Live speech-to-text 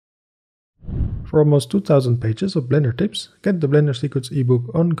For almost 2000 pages of Blender tips, get the Blender Secrets ebook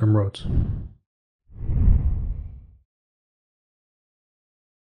on Gumroad.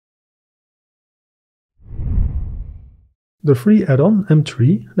 The free add-on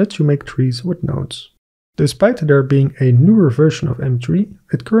MTree lets you make trees with nodes. Despite there being a newer version of MTree,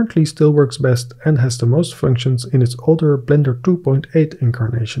 it currently still works best and has the most functions in its older Blender 2.8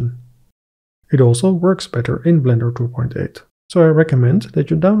 incarnation. It also works better in Blender 2.8, so I recommend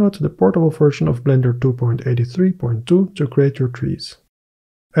that you download the portable version of Blender 2.83.2 to create your trees.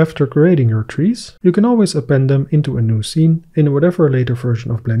 After creating your trees, you can always append them into a new scene in whatever later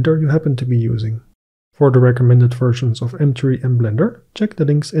version of Blender you happen to be using. For the recommended versions of MTree and Blender, check the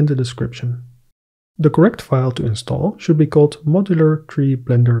links in the description. The correct file to install should be called Modular Tree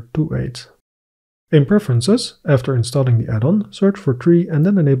Blender 2.8. In Preferences, after installing the add-on, search for Tree and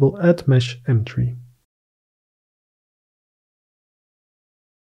then enable Add Mesh MTree.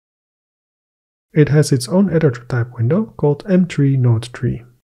 It has its own editor type window called MTree Node Tree.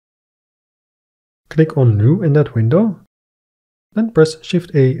 Click on New in that window, then press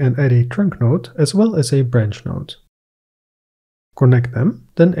Shift-A and add a trunk node as well as a branch node. Connect them,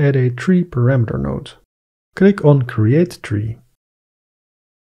 then add a tree parameter node. Click on Create Tree.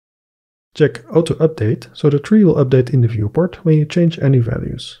 Check Auto Update so the tree will update in the viewport when you change any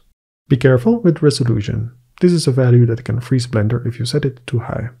values. Be careful with resolution. This is a value that can freeze Blender if you set it too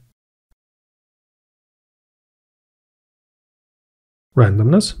high.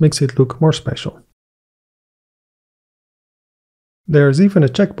 Randomness makes it look more special. There is even a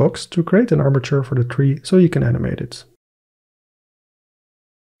checkbox to create an armature for the tree so you can animate it.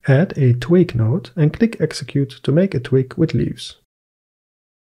 Add a twig node and click Execute to make a twig with leaves.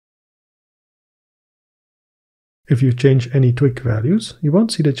 If you change any twig values, you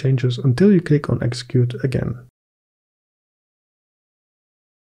won't see the changes until you click on Execute again.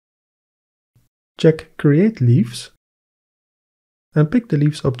 Check Create Leaves and pick the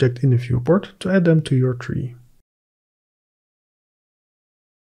leaves object in the viewport to add them to your tree.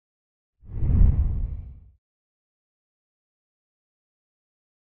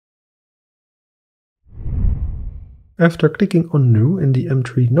 After clicking on New in the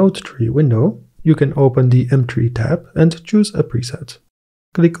MTree Node Tree window, you can open the MTree tab and choose a preset.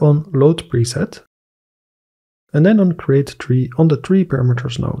 Click on Load Preset and then on Create Tree on the Tree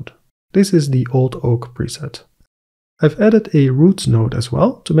Parameters node. This is the Old Oak preset. I've added a Roots node as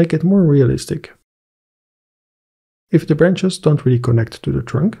well to make it more realistic. If the branches don't really connect to the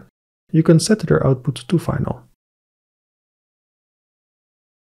trunk, you can set their output to final.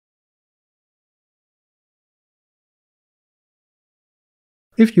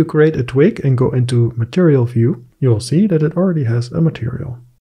 If you create a twig and go into Material View, you'll see that it already has a material.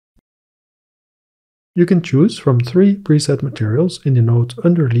 You can choose from 3 preset materials in the node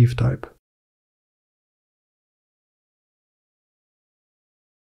under Leaf type.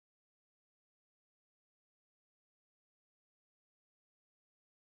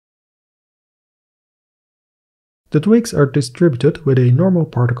 The twigs are distributed with a normal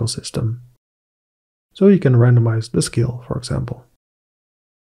particle system, so you can randomize the scale, for example.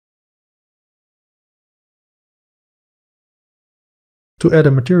 To add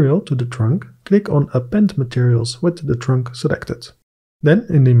a material to the trunk, click on Append Materials with the trunk selected. Then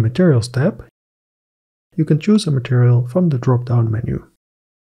in the Materials tab, you can choose a material from the drop-down menu.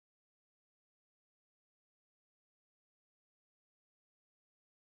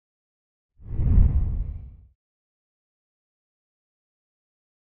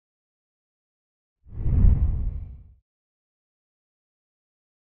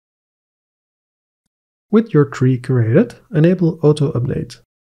 With your tree created, enable Auto Update.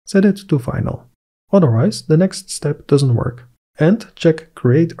 Set it to Final. Otherwise, the next step doesn't work. And check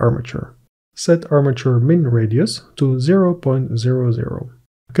Create Armature. Set Armature Min Radius to 0.00.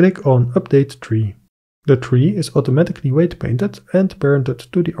 Click on Update Tree. The tree is automatically weight painted and parented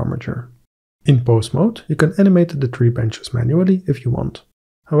to the armature. In Pose mode, you can animate the tree branches manually if you want.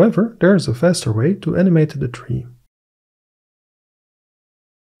 However, there is a faster way to animate the tree.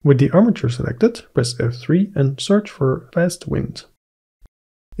 With the armature selected, press F3 and search for Fast Wind.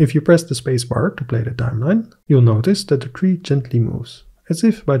 If you press the spacebar to play the timeline, you'll notice that the tree gently moves, as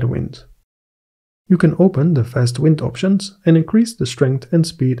if by the wind. You can open the Fast Wind options and increase the strength and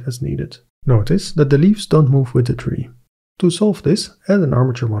speed as needed. Notice that the leaves don't move with the tree. To solve this, add an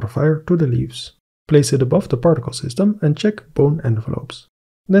armature modifier to the leaves. Place it above the particle system and check Bone Envelopes.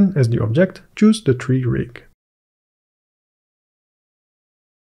 Then, as the object, choose the tree rig.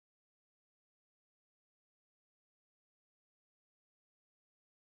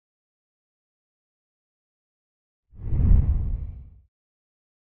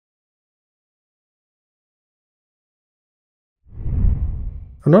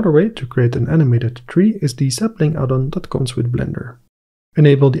 Another way to create an animated tree is the Sapling add-on that comes with Blender.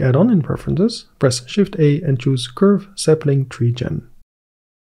 Enable the add-on in Preferences, press Shift-A and choose Curve Sapling Tree Gen.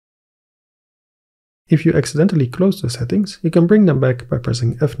 If you accidentally close the settings, you can bring them back by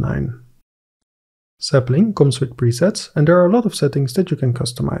pressing F9. Sapling comes with presets, and there are a lot of settings that you can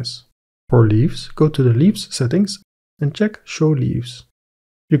customize. For leaves, go to the Leaves settings and check Show Leaves.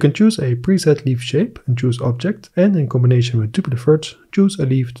 You can choose a preset leaf shape and choose Object, and in combination with Duplicate Verge, choose a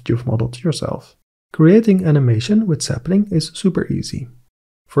leaf that you've modeled yourself. Creating animation with Sapling is super easy.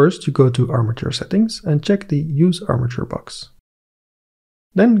 First, you go to Armature settings and check the Use Armature box.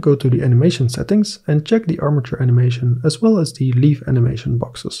 Then go to the Animation settings and check the Armature animation as well as the Leaf animation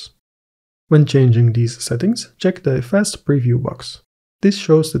boxes. When changing these settings, check the Fast Preview box. This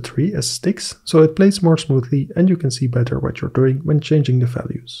shows the tree as sticks, so it plays more smoothly and you can see better what you're doing when changing the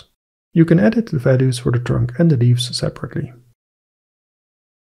values. You can edit the values for the trunk and the leaves separately.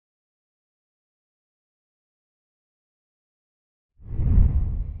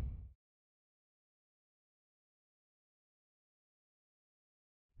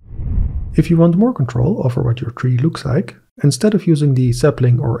 If you want more control over what your tree looks like, instead of using the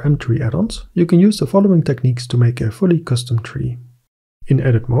Sapling or MTree add-ons, you can use the following techniques to make a fully custom tree. In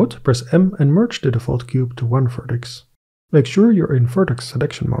Edit mode, press M and merge the default cube to one vertex. Make sure you're in vertex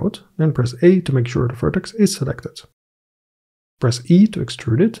selection mode, then press A to make sure the vertex is selected. Press E to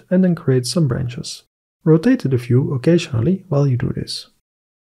extrude it and then create some branches. Rotate the view occasionally while you do this.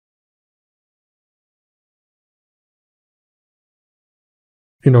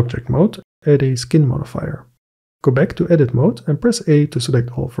 In Object mode, add a Skin modifier. Go back to Edit mode and press A to select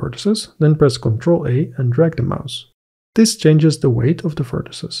all vertices, then press Ctrl A and drag the mouse. This changes the weight of the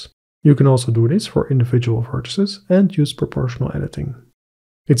vertices. You can also do this for individual vertices and use proportional editing.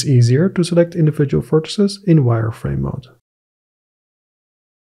 It's easier to select individual vertices in wireframe mode.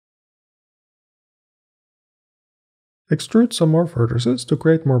 Extrude some more vertices to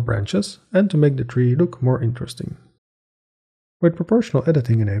create more branches and to make the tree look more interesting. With proportional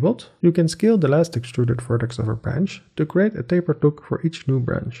editing enabled, you can scale the last extruded vertex of a branch to create a tapered look for each new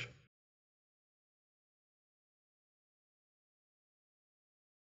branch.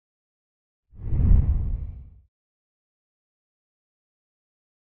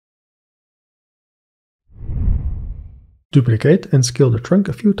 Duplicate and scale the trunk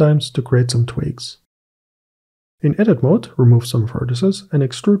a few times to create some twigs. In Edit mode, remove some vertices and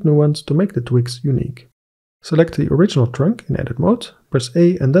extrude new ones to make the twigs unique. Select the original trunk in Edit mode, press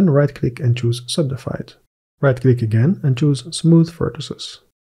A and then right-click and choose Subdivide. Right-click again and choose Smooth Vertices.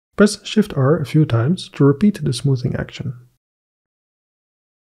 Press Shift-R a few times to repeat the smoothing action.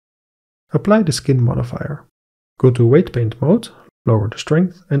 Apply the Skin modifier. Go to Weight Paint mode, lower the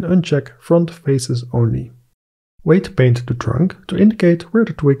strength and uncheck Front Faces Only. Weight paint the trunk to indicate where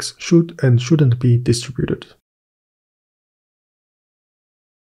the twigs should and shouldn't be distributed.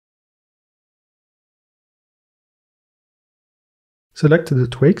 Select the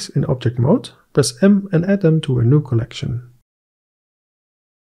twigs in Object mode, press M and add them to a new collection.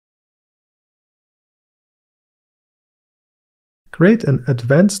 Create an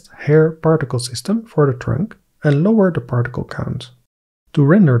advanced hair particle system for the trunk and lower the particle count. To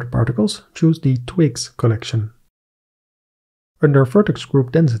render the particles, choose the Twigs collection. Under Vertex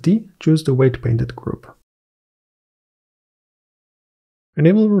Group Density, choose the Weight Painted group.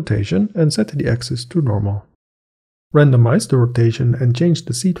 Enable rotation and set the axis to normal. Randomize the rotation and change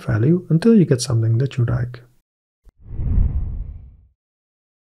the seed value until you get something that you like.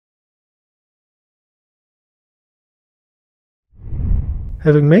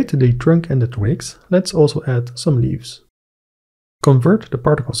 Having made the trunk and the twigs, let's also add some leaves. Convert the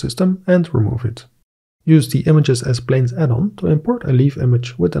particle system and remove it. Use the Images as Planes add-on to import a leaf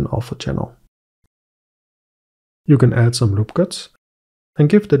image with an alpha channel. You can add some loop cuts and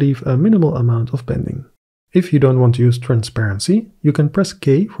give the leaf a minimal amount of bending. If you don't want to use transparency, you can press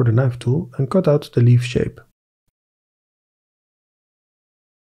K for the knife tool and cut out the leaf shape.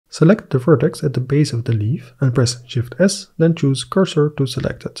 Select the vertex at the base of the leaf and press Shift S, then choose Cursor to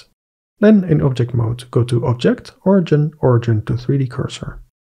select it. Then in Object mode, go to Object, Origin, Origin to 3D Cursor.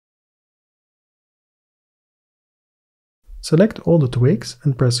 Select all the twigs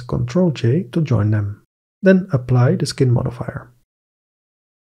and press Ctrl J to join them. Then apply the Skin modifier.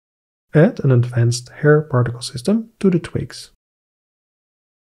 Add an advanced hair particle system to the twigs.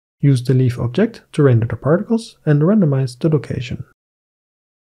 Use the leaf object to render the particles and randomize the location.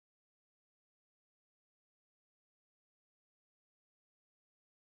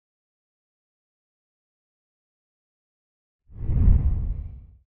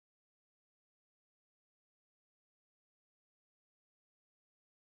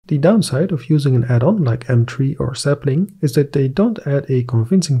 The downside of using an add-on like MTree or Sapling is that they don't add a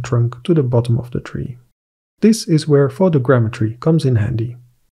convincing trunk to the bottom of the tree. This is where photogrammetry comes in handy.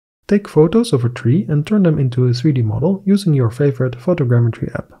 Take photos of a tree and turn them into a 3D model using your favorite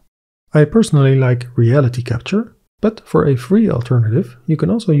photogrammetry app. I personally like Reality Capture, but for a free alternative you can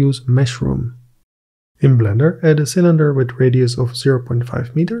also use Meshroom. In Blender, add a cylinder with radius of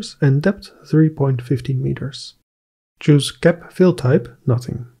 0.5 meters and depth 3.15 meters. Choose Cap Fill Type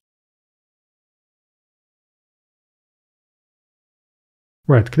Nothing.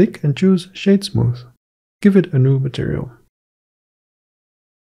 Right-click and choose Shade Smooth. Give it a new material.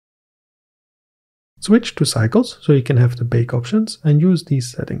 Switch to Cycles so you can have the bake options and use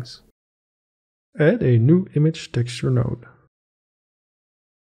these settings. Add a new image texture node.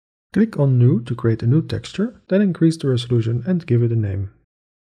 Click on New to create a new texture, then increase the resolution and give it a name.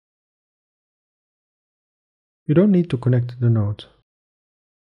 You don't need to connect the node.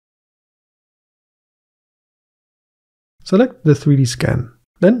 Select the 3D scan,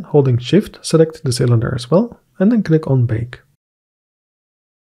 then holding Shift select the cylinder as well, and then click on Bake.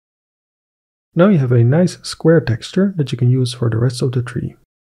 Now you have a nice square texture that you can use for the rest of the tree.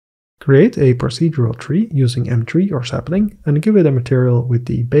 Create a procedural tree using MTree or Sapling and give it a material with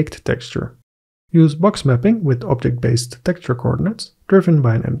the baked texture. Use box mapping with object-based texture coordinates driven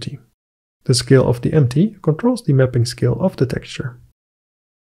by an empty. The scale of the empty controls the mapping scale of the texture.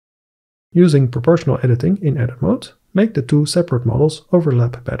 Using proportional editing in edit mode, make the two separate models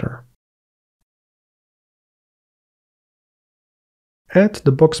overlap better. Add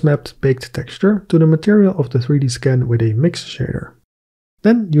the box-mapped baked texture to the material of the 3D scan with a mix shader.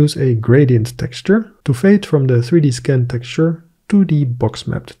 Then use a gradient texture to fade from the 3D scan texture to the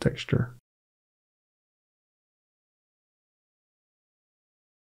box-mapped texture.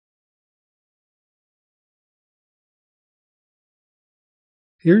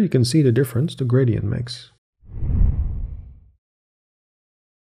 Here you can see the difference the gradient makes.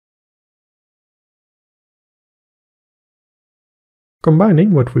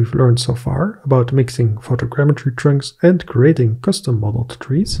 Combining what we've learned so far about mixing photogrammetry trunks and creating custom modeled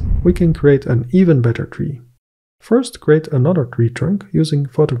trees, we can create an even better tree. First, create another tree trunk using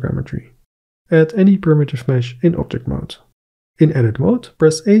photogrammetry. Add any primitive mesh in object mode. In edit mode,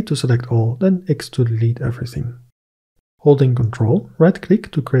 press A to select all, then X to delete everything. Holding Ctrl,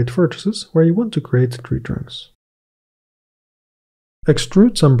 right-click to create vertices where you want to create tree trunks.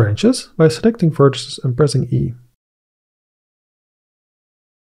 Extrude some branches by selecting vertices and pressing E.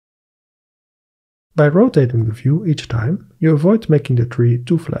 By rotating the view each time, you avoid making the tree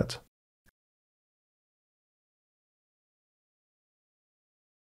too flat.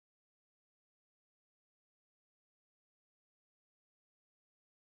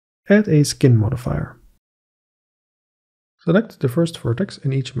 Add a skin modifier. Select the first vertex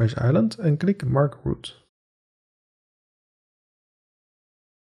in each mesh island and click Mark Root.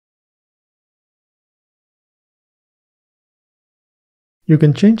 You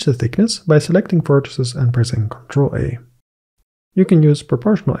can change the thickness by selecting vertices and pressing Ctrl A. You can use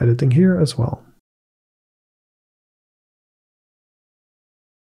proportional editing here as well.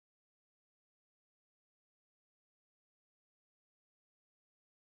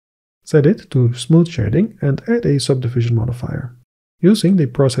 Set it to smooth shading and add a subdivision modifier. Using the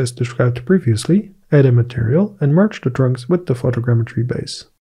process described previously, add a material and merge the trunks with the photogrammetry base.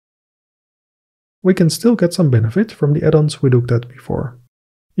 We can still get some benefit from the add-ons we looked at before.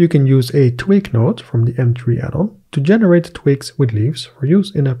 You can use a twig node from the MTree add-on to generate twigs with leaves for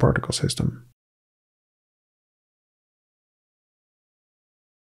use in a particle system.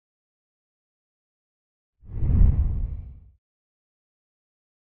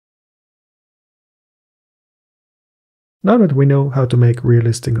 Now that we know how to make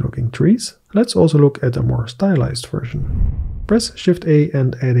realistic looking trees, let's also look at a more stylized version. Press Shift A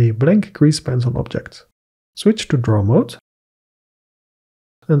and add a blank grease pencil object. Switch to Draw mode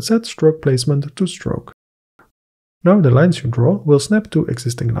and set stroke placement to stroke. Now the lines you draw will snap to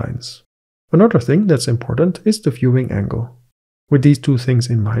existing lines. Another thing that's important is the viewing angle. With these two things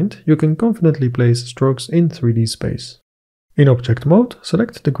in mind, you can confidently place strokes in 3D space. In object mode,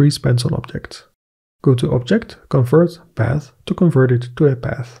 select the grease pencil object. Go to Object, Convert Path to convert it to a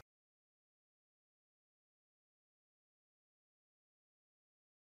path.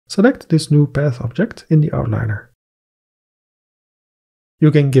 Select this new path object in the outliner.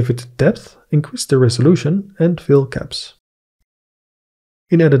 You can give it depth, increase the resolution, and fill caps.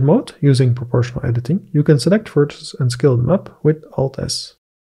 In edit mode, using proportional editing, you can select vertices and scale them up with Alt-S.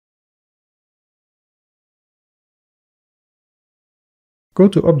 Go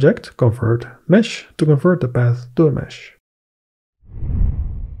to Object, Convert Mesh to convert the path to a mesh.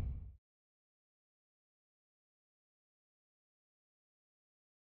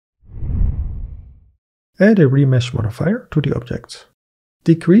 Add a remesh modifier to the object.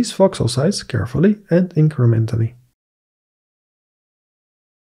 Decrease voxel size carefully and incrementally.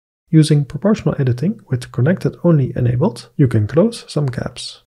 Using proportional editing with connected only enabled, you can close some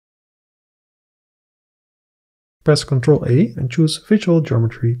gaps. Press Ctrl A and choose Visual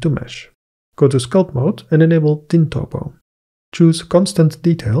Geometry to mesh. Go to Sculpt mode and enable Thin Topo. Choose Constant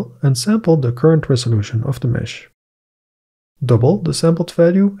Detail and sample the current resolution of the mesh. Double the sampled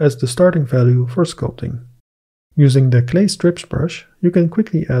value as the starting value for sculpting. Using the Clay Strips brush, you can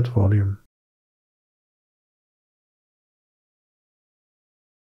quickly add volume.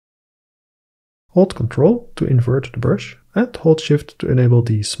 Hold Ctrl to invert the brush and hold Shift to enable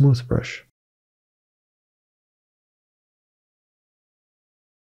the Smooth brush.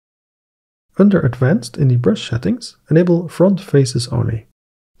 Under Advanced in the brush settings, enable Front Faces only.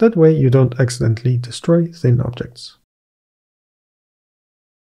 That way you don't accidentally destroy thin objects.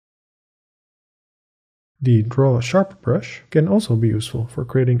 The Draw Sharp brush can also be useful for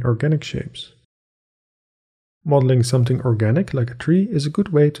creating organic shapes. Modeling something organic like a tree is a good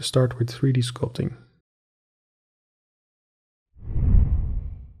way to start with 3D sculpting.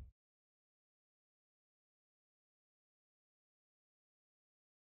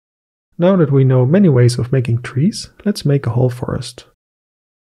 Now that we know many ways of making trees, let's make a whole forest.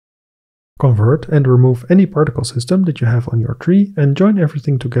 Convert and remove any particle system that you have on your tree and join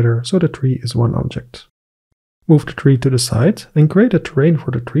everything together so the tree is one object. Move the tree to the side and create a terrain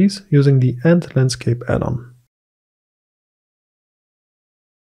for the trees using the Ant Landscape add-on.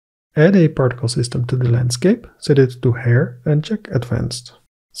 Add a particle system to the landscape, set it to Hair and check Advanced.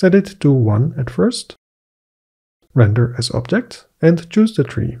 Set it to 1 at first, render as object, and choose the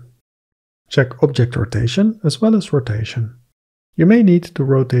tree. Check Object Rotation as well as Rotation. You may need to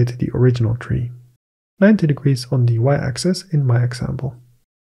rotate the original tree. 90 degrees on the y-axis in my example.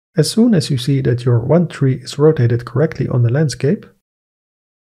 As soon as you see that your one tree is rotated correctly on the landscape,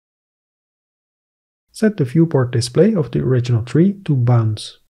 set the viewport display of the original tree to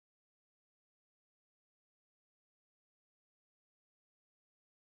Bounce.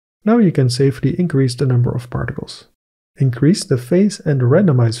 Now you can safely increase the number of particles. Increase the phase and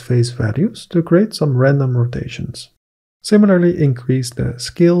randomize phase values to create some random rotations. Similarly, increase the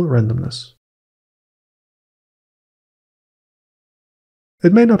scale randomness.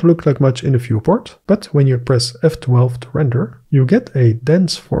 It may not look like much in the viewport, but when you press F12 to render, you get a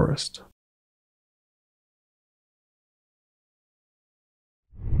dense forest.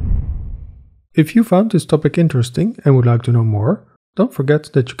 If you found this topic interesting and would like to know more, don't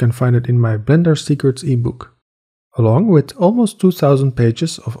forget that you can find it in my Blender Secrets ebook, along with almost 2000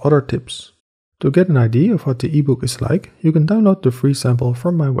 pages of other tips. To get an idea of what the ebook is like, you can download the free sample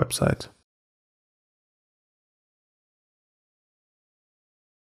from my website.